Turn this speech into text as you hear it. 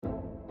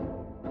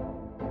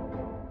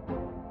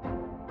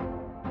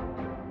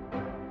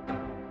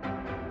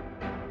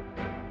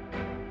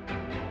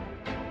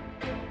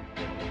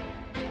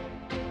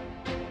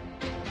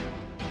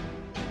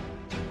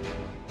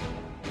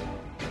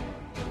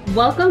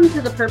Welcome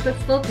to the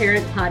Purposeful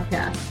Parent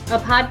Podcast, a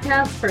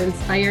podcast for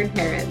inspired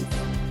parents.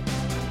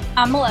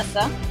 I'm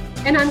Melissa.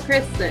 And I'm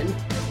Kristen.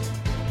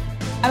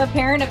 I'm a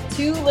parent of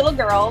 2 little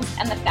girls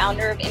and the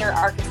founder of Inner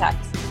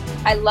Architect.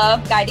 I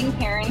love guiding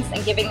parents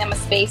and giving them a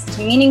space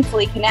to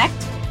meaningfully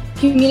connect,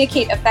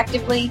 communicate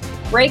effectively,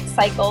 break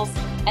cycles,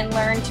 and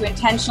learn to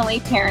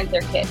intentionally parent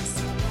their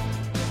kids.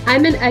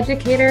 I'm an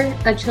educator,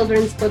 a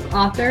children's book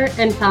author,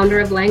 and founder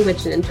of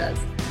Language Ninjas.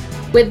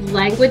 With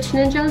Language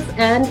Ninjas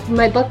and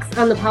my books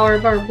on the power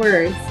of our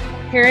words,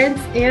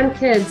 parents and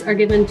kids are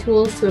given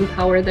tools to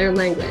empower their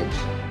language.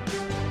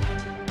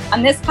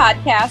 On this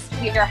podcast,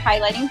 we are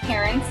highlighting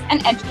parents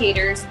and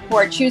educators who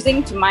are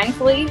choosing to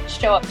mindfully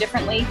show up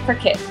differently for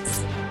kids.